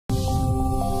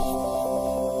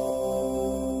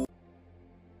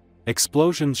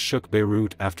Explosions shook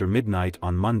Beirut after midnight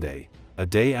on Monday, a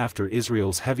day after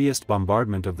Israel's heaviest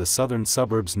bombardment of the southern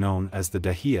suburbs known as the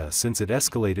Dahia since it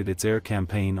escalated its air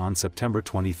campaign on September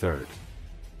 23.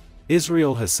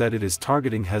 Israel has said it is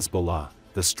targeting Hezbollah,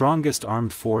 the strongest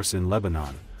armed force in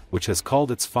Lebanon, which has called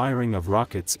its firing of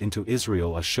rockets into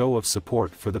Israel a show of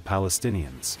support for the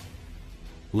Palestinians.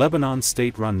 Lebanon's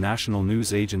state-run national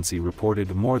news agency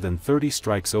reported more than 30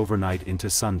 strikes overnight into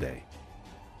Sunday.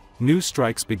 New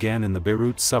strikes began in the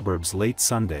Beirut suburbs late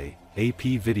Sunday, AP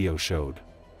video showed.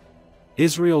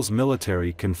 Israel's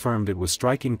military confirmed it was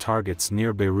striking targets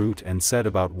near Beirut and said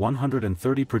about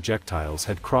 130 projectiles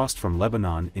had crossed from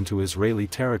Lebanon into Israeli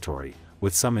territory,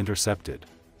 with some intercepted.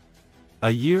 A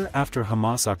year after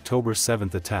Hamas' October 7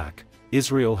 attack,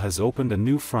 Israel has opened a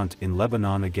new front in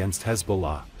Lebanon against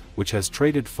Hezbollah, which has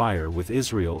traded fire with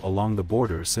Israel along the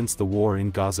border since the war in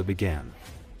Gaza began.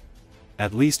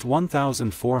 At least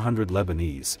 1,400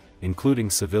 Lebanese,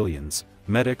 including civilians,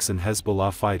 medics and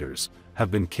Hezbollah fighters, have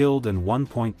been killed and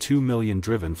 1.2 million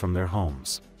driven from their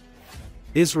homes.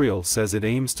 Israel says it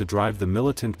aims to drive the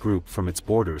militant group from its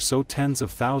border so tens of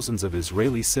thousands of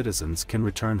Israeli citizens can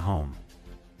return home.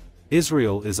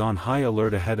 Israel is on high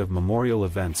alert ahead of memorial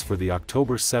events for the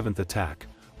October 7 attack,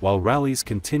 while rallies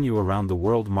continue around the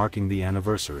world marking the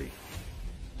anniversary.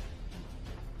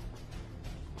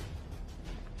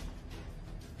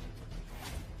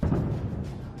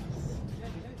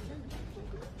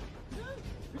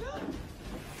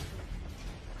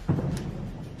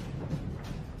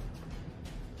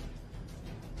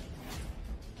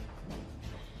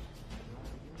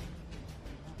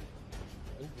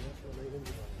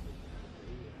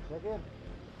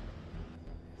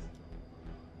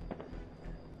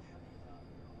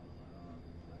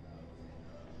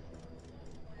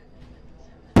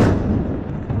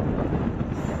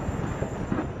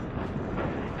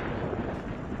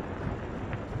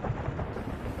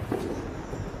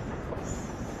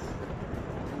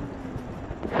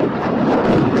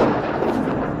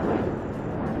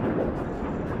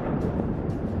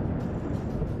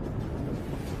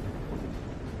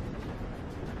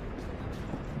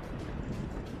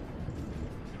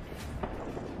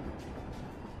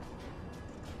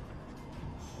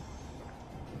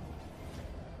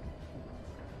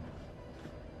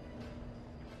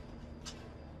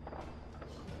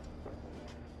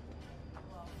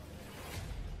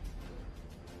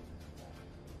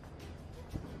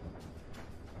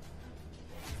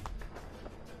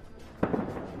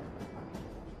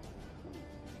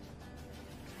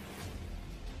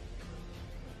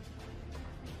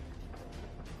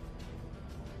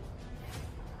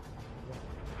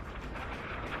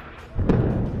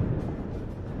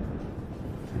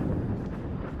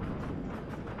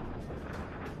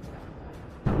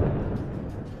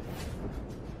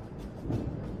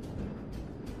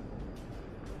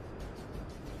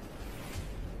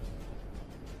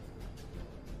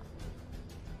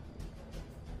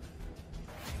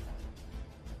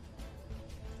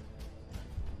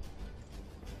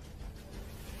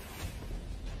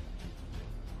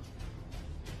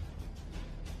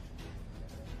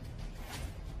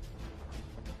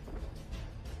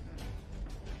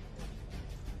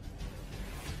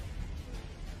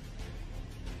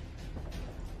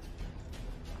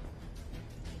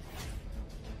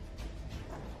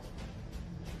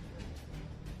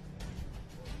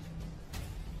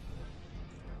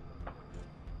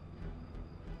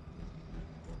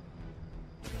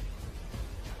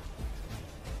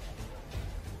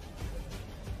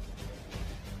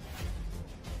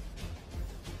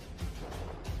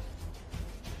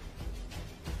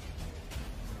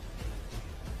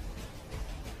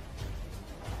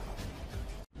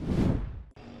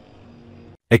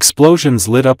 Explosions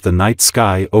lit up the night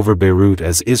sky over Beirut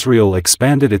as Israel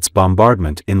expanded its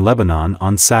bombardment in Lebanon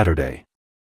on Saturday.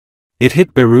 It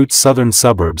hit Beirut's southern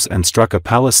suburbs and struck a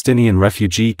Palestinian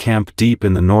refugee camp deep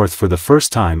in the north for the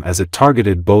first time as it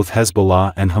targeted both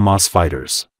Hezbollah and Hamas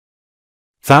fighters.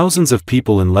 Thousands of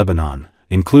people in Lebanon,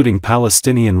 including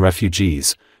Palestinian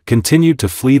refugees, continued to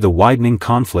flee the widening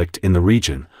conflict in the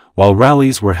region, while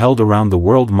rallies were held around the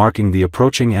world marking the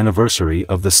approaching anniversary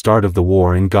of the start of the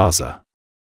war in Gaza.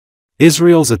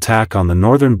 Israel's attack on the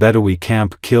northern Bedawi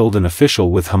camp killed an official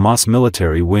with Hamas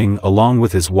military wing along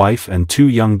with his wife and 2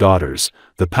 young daughters,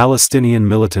 the Palestinian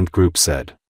militant group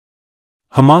said.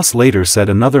 Hamas later said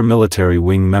another military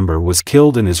wing member was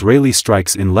killed in Israeli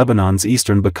strikes in Lebanon's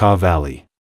eastern Bucha Valley.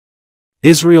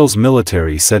 Israel's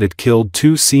military said it killed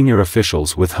 2 senior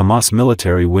officials with Hamas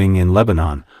military wing in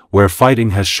Lebanon, where fighting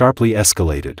has sharply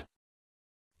escalated.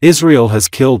 Israel has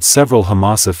killed several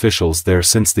Hamas officials there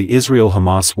since the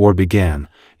Israel-Hamas war began,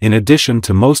 in addition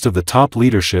to most of the top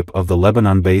leadership of the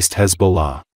Lebanon-based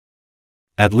Hezbollah.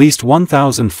 At least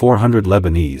 1,400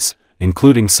 Lebanese,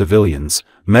 including civilians,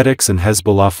 medics and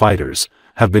Hezbollah fighters,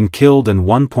 have been killed and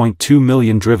 1.2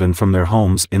 million driven from their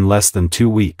homes in less than 2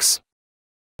 weeks.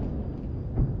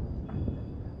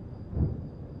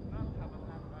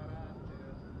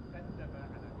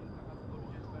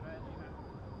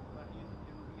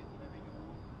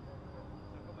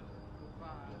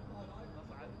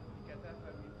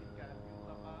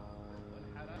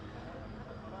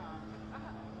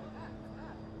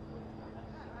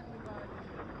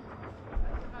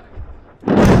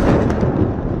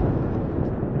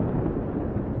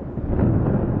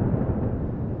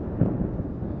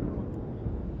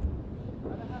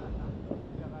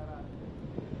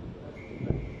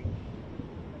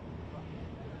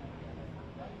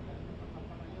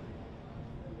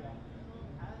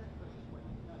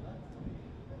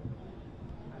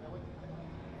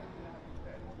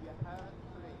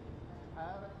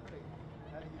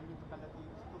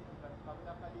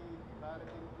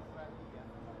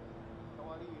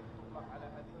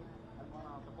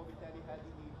 وبالتالي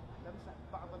هذه تمسح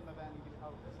بعض المباني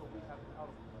بالارض تصويها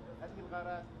بالارض. هذه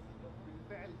الغارات